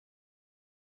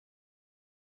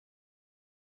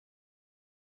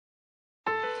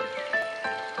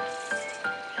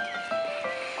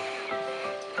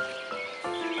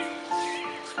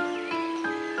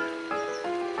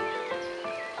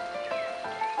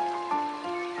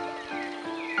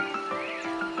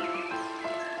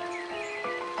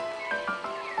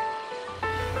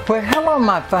Well, hello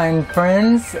my fine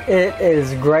friends. It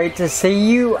is great to see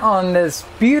you on this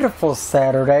beautiful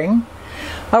Saturday.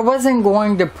 I wasn't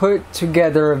going to put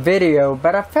together a video,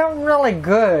 but I felt really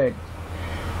good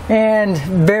and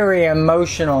very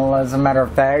emotional, as a matter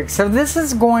of fact. So this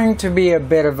is going to be a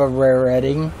bit of a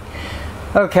rarity.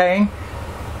 Okay,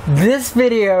 this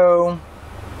video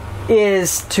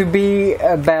is to be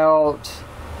about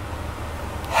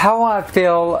how I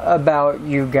feel about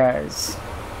you guys.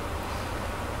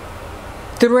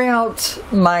 Throughout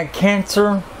my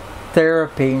cancer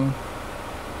therapy,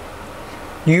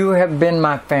 you have been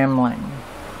my family.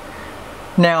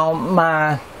 Now,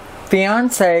 my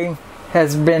fiance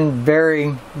has been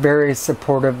very, very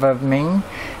supportive of me,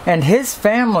 and his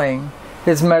family,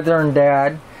 his mother and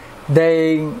dad,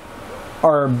 they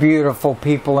are beautiful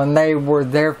people, and they were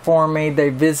there for me. They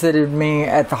visited me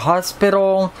at the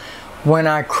hospital when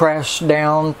I crashed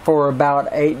down for about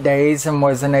 8 days and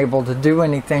wasn't able to do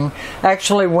anything. I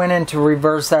actually went into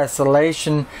reverse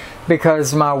isolation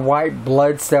because my white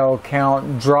blood cell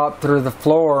count dropped through the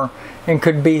floor and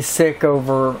could be sick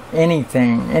over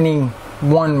anything.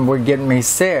 Anyone would get me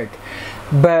sick.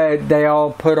 But they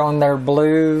all put on their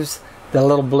blues, the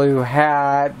little blue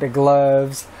hat, the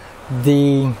gloves,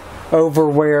 the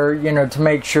overwear, you know, to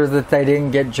make sure that they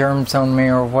didn't get germs on me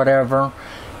or whatever,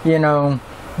 you know.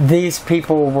 These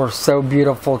people were so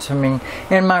beautiful to me.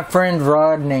 And my friend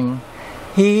Rodney,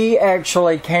 he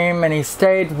actually came and he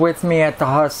stayed with me at the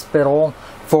hospital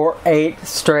for 8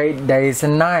 straight days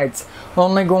and nights,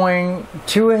 only going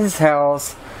to his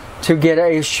house to get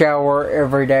a shower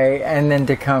every day and then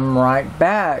to come right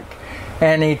back.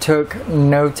 And he took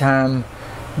no time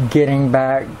getting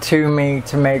back to me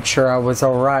to make sure I was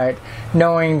alright,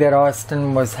 knowing that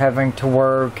Austin was having to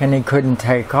work and he couldn't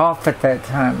take off at that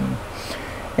time.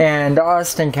 And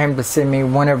Austin came to see me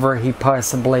whenever he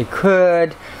possibly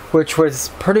could, which was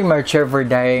pretty much every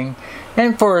day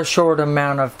and for a short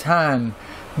amount of time,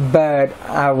 but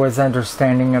I was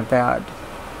understanding of that.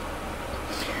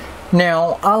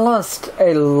 Now, I lost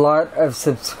a lot of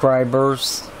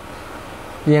subscribers,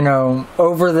 you know,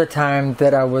 over the time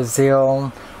that I was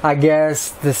ill. I guess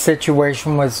the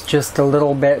situation was just a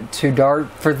little bit too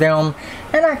dark for them,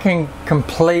 and I can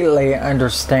completely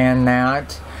understand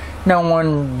that. No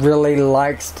one really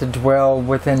likes to dwell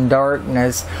within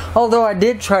darkness, although I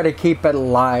did try to keep it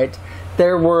light.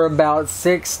 There were about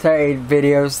 6 to 8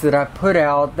 videos that I put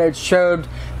out that showed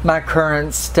my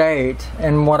current state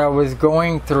and what I was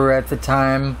going through at the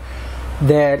time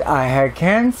that I had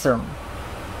cancer.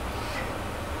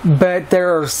 But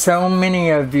there are so many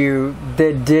of you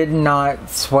that did not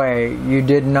sway. You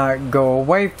did not go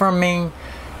away from me.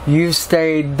 You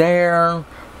stayed there,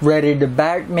 ready to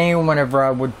back me whenever I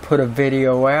would put a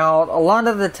video out. A lot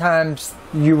of the times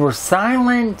you were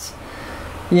silent,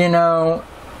 you know,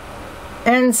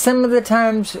 and some of the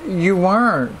times you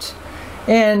weren't.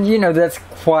 And, you know, that's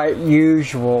quite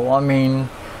usual. I mean,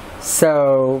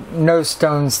 so no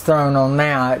stones thrown on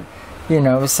that. You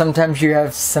know, sometimes you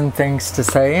have some things to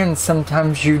say and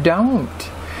sometimes you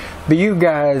don't. But you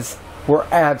guys were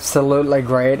absolutely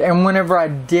great. And whenever I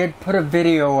did put a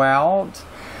video out,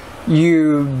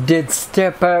 you did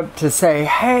step up to say,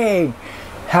 hey,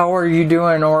 how are you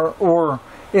doing? Or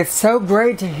it's so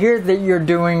great to hear that you're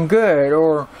doing good.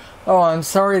 Or, oh, I'm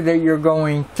sorry that you're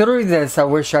going through this. I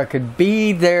wish I could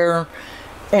be there.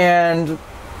 And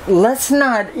let's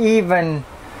not even,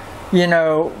 you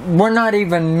know, we're not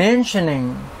even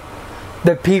mentioning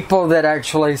the people that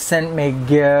actually sent me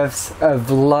gifts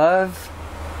of love.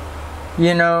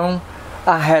 You know,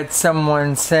 I had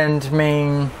someone send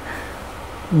me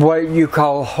what you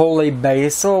call holy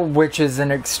basil, which is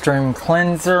an extreme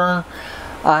cleanser.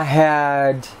 I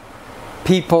had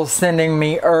people sending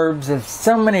me herbs of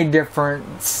so many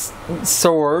different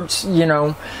sorts, you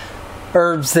know,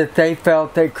 herbs that they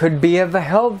felt that could be of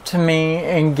help to me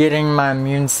in getting my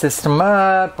immune system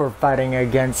up or fighting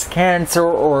against cancer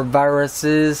or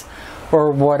viruses or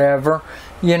whatever.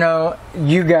 You know,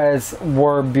 you guys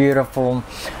were beautiful.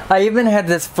 I even had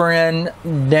this friend,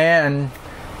 Dan,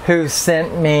 who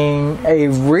sent me a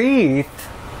wreath,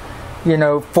 you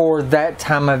know, for that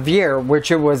time of year, which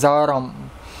it was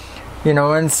autumn, you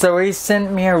know, and so he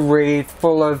sent me a wreath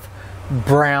full of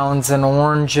browns and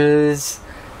oranges,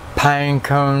 pine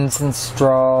cones and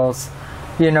straws,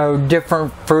 you know,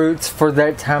 different fruits for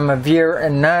that time of year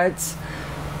and nuts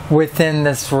within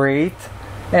this wreath.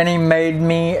 And he made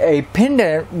me a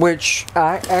pendant, which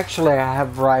I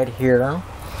have right here,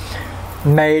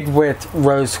 made with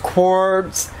rose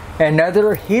quartz and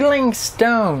other healing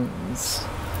stones,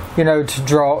 you know, to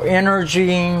draw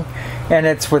energy. And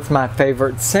it's with my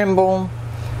favorite symbol.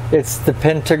 It's the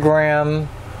pentagram,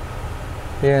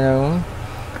 you know.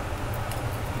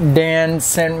 Dan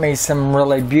sent me some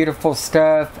really beautiful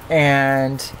stuff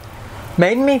and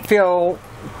made me feel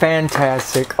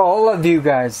fantastic. All of you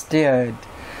guys did.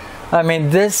 I mean,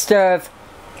 this stuff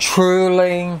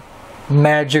truly,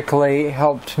 magically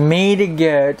helped me to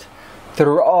get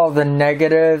through all the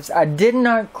negatives. I did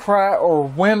not cry or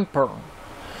whimper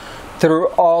through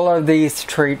all of these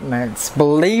treatments,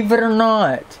 believe it or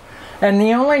not. And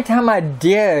the only time I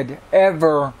did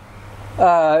ever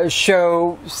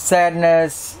show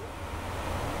sadness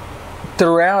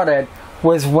throughout it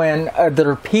was when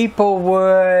other people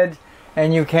would,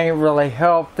 and you can't really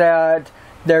help that.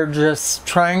 They're just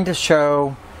trying to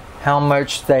show how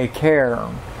much they care,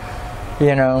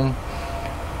 you know.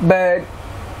 But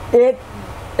it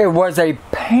was a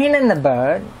pain in the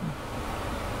butt.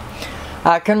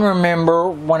 I can remember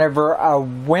whenever I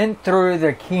went through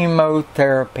the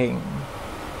chemotherapy.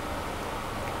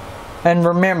 And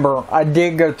remember, I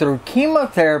did go through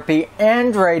chemotherapy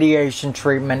and radiation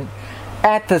treatment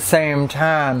at the same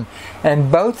time.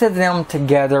 And both of them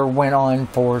together went on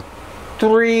for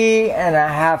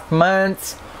 3.5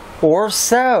 months or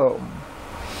so.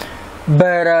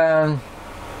 But,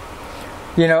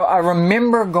 you know, I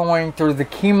remember going through the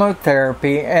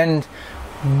chemotherapy, and,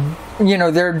 you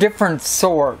know, there are different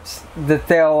sorts that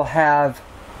they'll have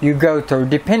you go through,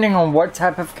 depending on what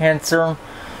type of cancer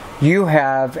you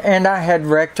have. And I had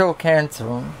rectal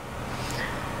cancer.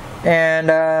 And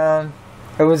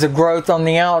it was a growth on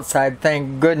the outside,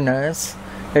 thank goodness.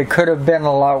 It could have been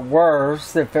a lot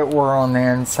worse if it were on the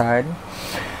inside.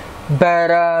 But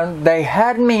they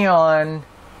had me on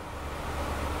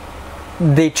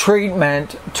the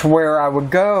treatment to where I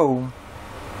would go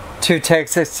to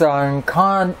Texas Oncology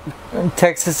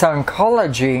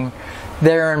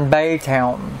there in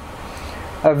Baytown.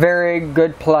 A very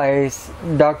good place.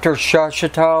 Dr.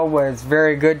 Shashita was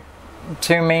very good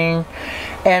to me.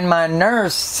 And my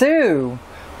nurse, Sue,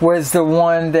 was the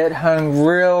one that hung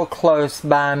real close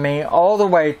by me all the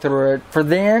way through it for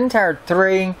the entire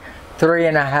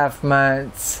 3.5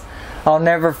 months. I'll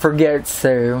never forget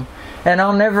Sue. And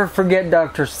I'll never forget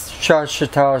Dr.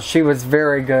 Shashita. She was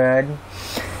very good.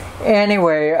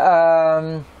 Anyway,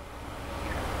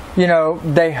 you know,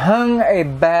 they hung a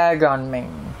bag on me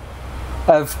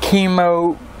of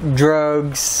chemo,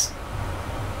 drugs,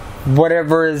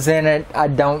 whatever is in it, I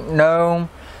don't know.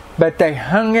 But they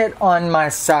hung it on my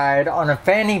side on a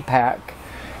fanny pack.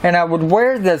 And I would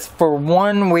wear this for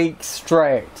 1 week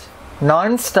straight,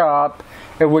 non-stop.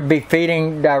 It would be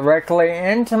feeding directly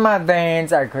into my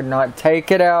veins. I could not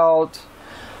take it out.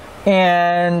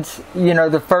 And, you know,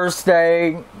 the first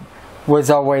day was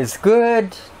always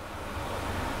good.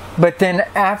 But then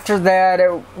after that,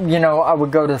 you know, I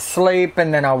would go to sleep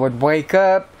and then I would wake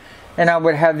up. And I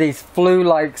would have these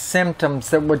flu-like symptoms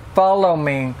that would follow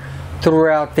me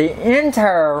throughout the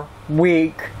entire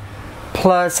week,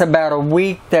 plus about a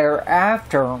week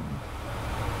thereafter.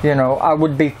 You know, I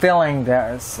would be feeling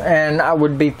this, and I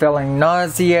would be feeling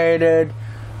nauseated,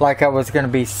 like I was going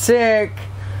to be sick,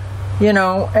 you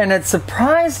know, and it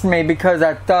surprised me because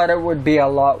I thought it would be a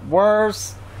lot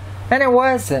worse, and it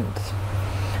wasn't.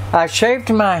 I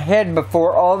shaved my head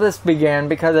before all this began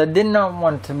because I did not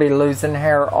want to be losing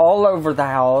hair all over the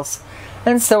house,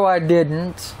 and so I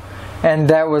didn't. And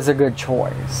that was a good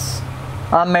choice.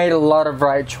 I made a lot of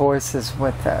right choices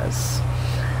with this.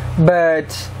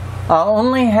 But I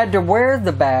only had to wear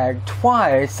the bag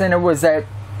twice, and it was at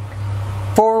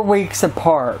 4 weeks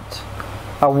apart.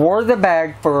 I wore the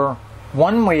bag for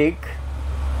 1 week.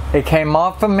 It came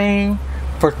off of me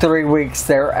for 3 weeks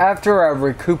thereafter. I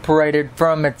recuperated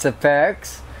from its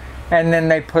effects. And then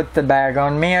they put the bag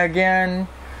on me again.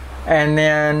 And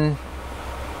then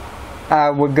I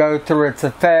would go through its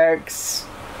effects.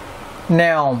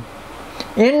 Now,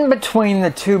 in between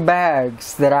the two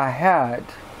bags that I had,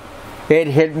 it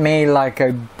hit me like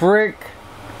a brick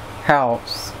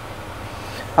house.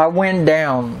 I went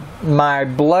down. My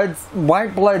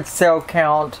white blood cell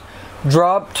count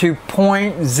dropped to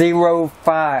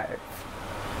 0.05,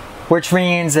 which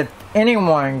means if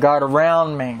anyone got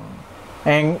around me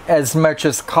and as much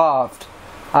as coughed,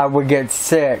 I would get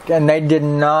sick, and they did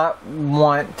not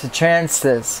want to chance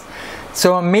this.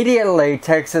 So immediately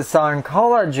Texas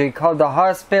Oncology called the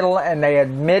hospital and they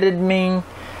admitted me,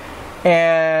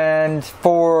 and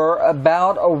for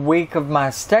about a week of my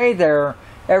stay there,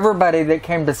 everybody that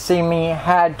came to see me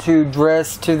had to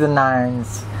dress to the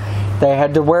nines. They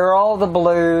had to wear all the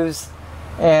blues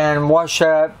and wash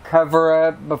up, cover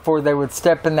up before they would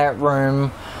step in that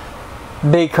room,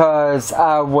 because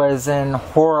I was in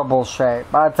horrible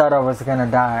shape. I thought I was going to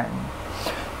die.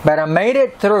 But I made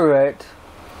it through it.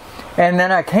 And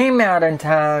then I came out in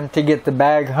time to get the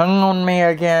bag hung on me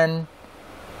again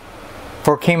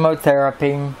for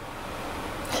chemotherapy.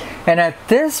 And at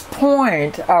this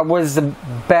point, I was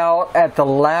about at the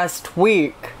last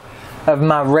week of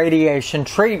my radiation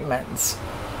treatments,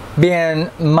 being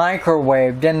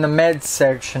microwaved in the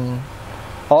midsection,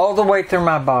 all the way through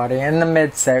my body, in the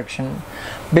midsection,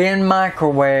 being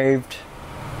microwaved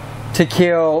to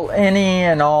kill any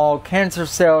and all cancer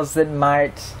cells that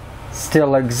might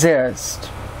still exist.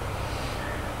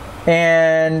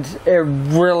 And it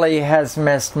really has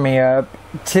messed me up.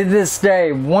 To this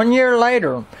day, 1 year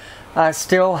later, I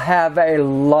still have a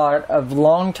lot of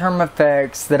long-term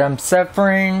effects that I'm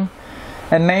suffering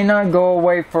and may not go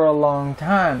away for a long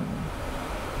time.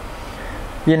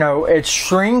 You know, it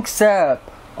shrinks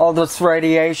up all this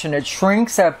radiation. It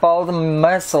shrinks up all the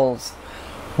muscles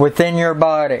within your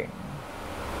body.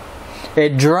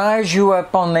 It dries you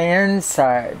up on the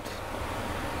inside.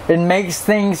 It makes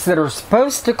things that are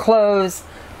supposed to close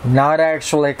not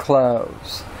actually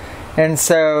close. And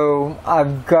so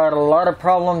I've got a lot of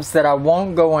problems that I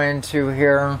won't go into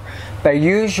here, but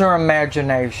use your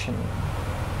imagination.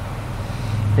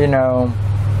 You know,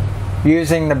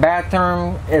 using the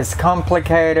bathroom is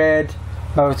complicated,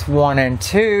 both 1 and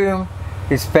 2,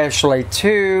 especially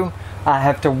 2. I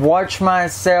have to watch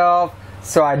myself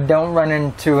so I don't run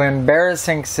into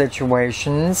embarrassing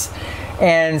situations.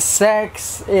 And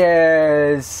sex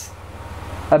is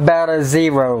about a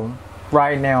 0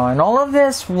 right now. And all of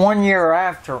this 1 year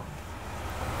after.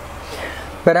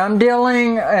 But I'm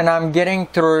dealing and I'm getting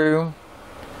through.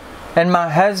 And my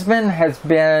husband has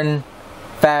been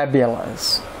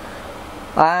fabulous.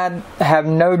 I have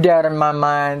no doubt in my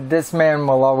mind this man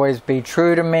will always be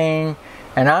true to me.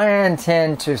 And I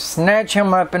intend to snatch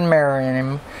him up and marry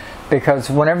him. Because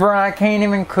whenever I can't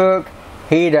even cook,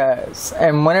 he does.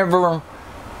 And whenever,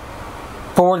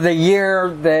 for the year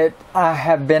that I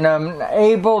have been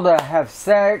unable to have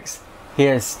sex, he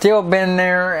has still been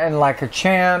there and like a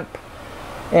champ.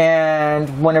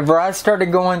 And whenever I started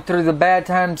going through the bad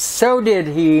times, so did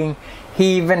he.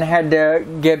 He even had to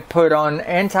get put on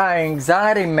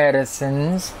anti-anxiety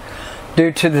medicines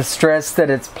due to the stress that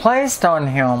it's placed on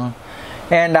him.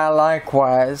 And I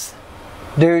likewise,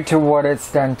 due to what it's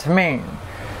done to me.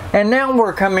 And now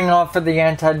we're coming off of the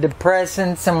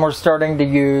antidepressants and we're starting to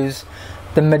use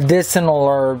the medicinal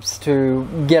herbs to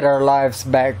get our lives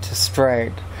back to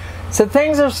straight. So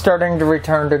things are starting to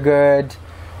return to good,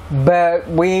 but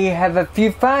we have a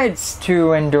few fights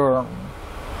to endure,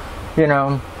 you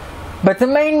know. But the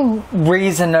main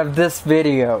reason of this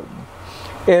video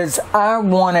is I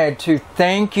wanted to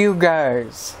thank you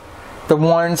guys, the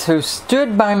ones who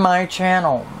stood by my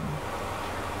channel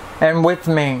and with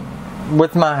me,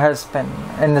 with my husband,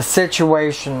 and the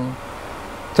situation,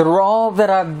 through all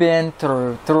that I've been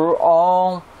through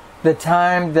all the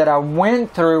time that I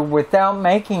went through without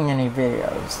making any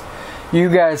videos. You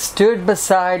guys stood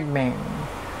beside me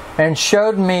and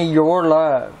showed me your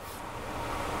love.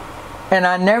 And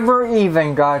I never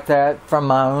even got that from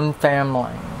my own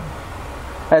family.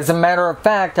 As a matter of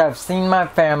fact, I've seen my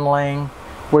family,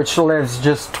 which lives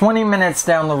just 20 minutes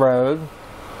down the road,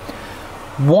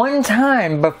 one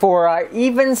time before I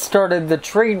even started the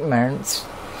treatments,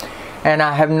 and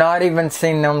I have not even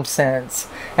seen them since.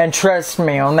 And trust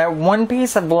me, on that one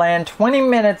piece of land 20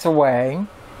 minutes away,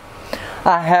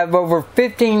 I have over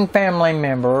 15 family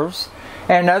members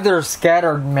and other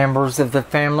scattered members of the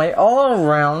family all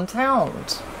around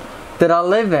towns that I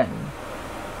live in.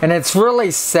 And it's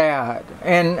really sad.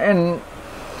 And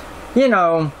you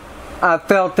know, I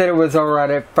felt that it was alright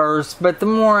at first, but the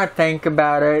more I think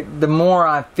about it, the more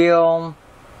I feel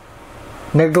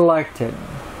neglected.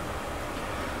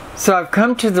 So I've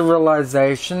come to the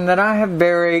realization that I have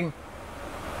very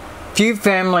few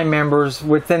family members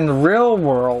within the real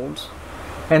world,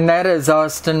 and that is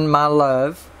Austin, my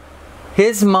love,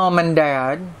 his mom and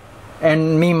dad,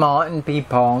 and Mima and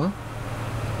Peepaw,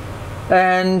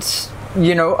 and,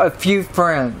 you know, a few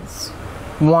friends,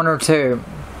 1 or 2.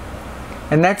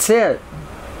 And that's it.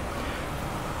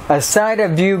 Aside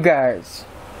of you guys,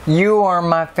 you are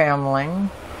my family,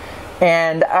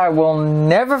 and I will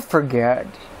never forget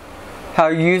how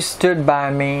you stood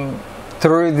by me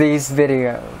through these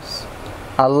videos.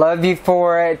 I love you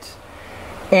for it,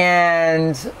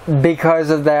 and because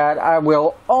of that, I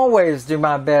will always do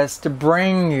my best to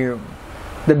bring you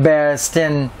the best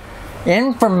in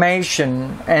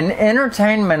information and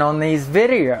entertainment on these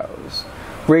videos.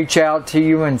 Reach out to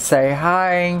you and say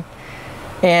hi,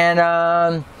 and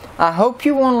I hope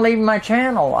you won't leave my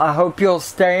channel. I hope you'll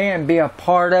stay and be a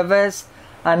part of us.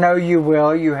 I know you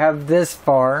will. You have this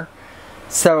far.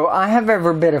 So I have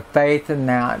every bit of faith in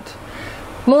that.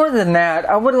 More than that,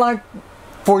 I would like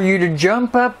for you to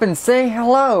jump up and say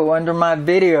hello under my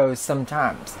videos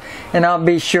sometimes. And I'll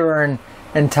be sure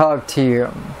and talk to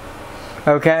you.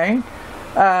 Okay?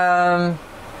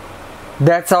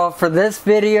 That's all for this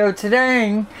video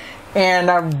today.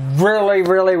 And I really,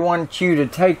 really want you to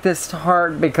take this to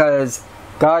heart because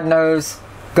God knows,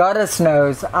 Goddess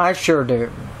knows, I sure do.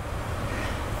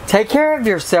 Take care of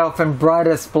yourself and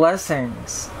brightest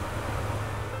blessings.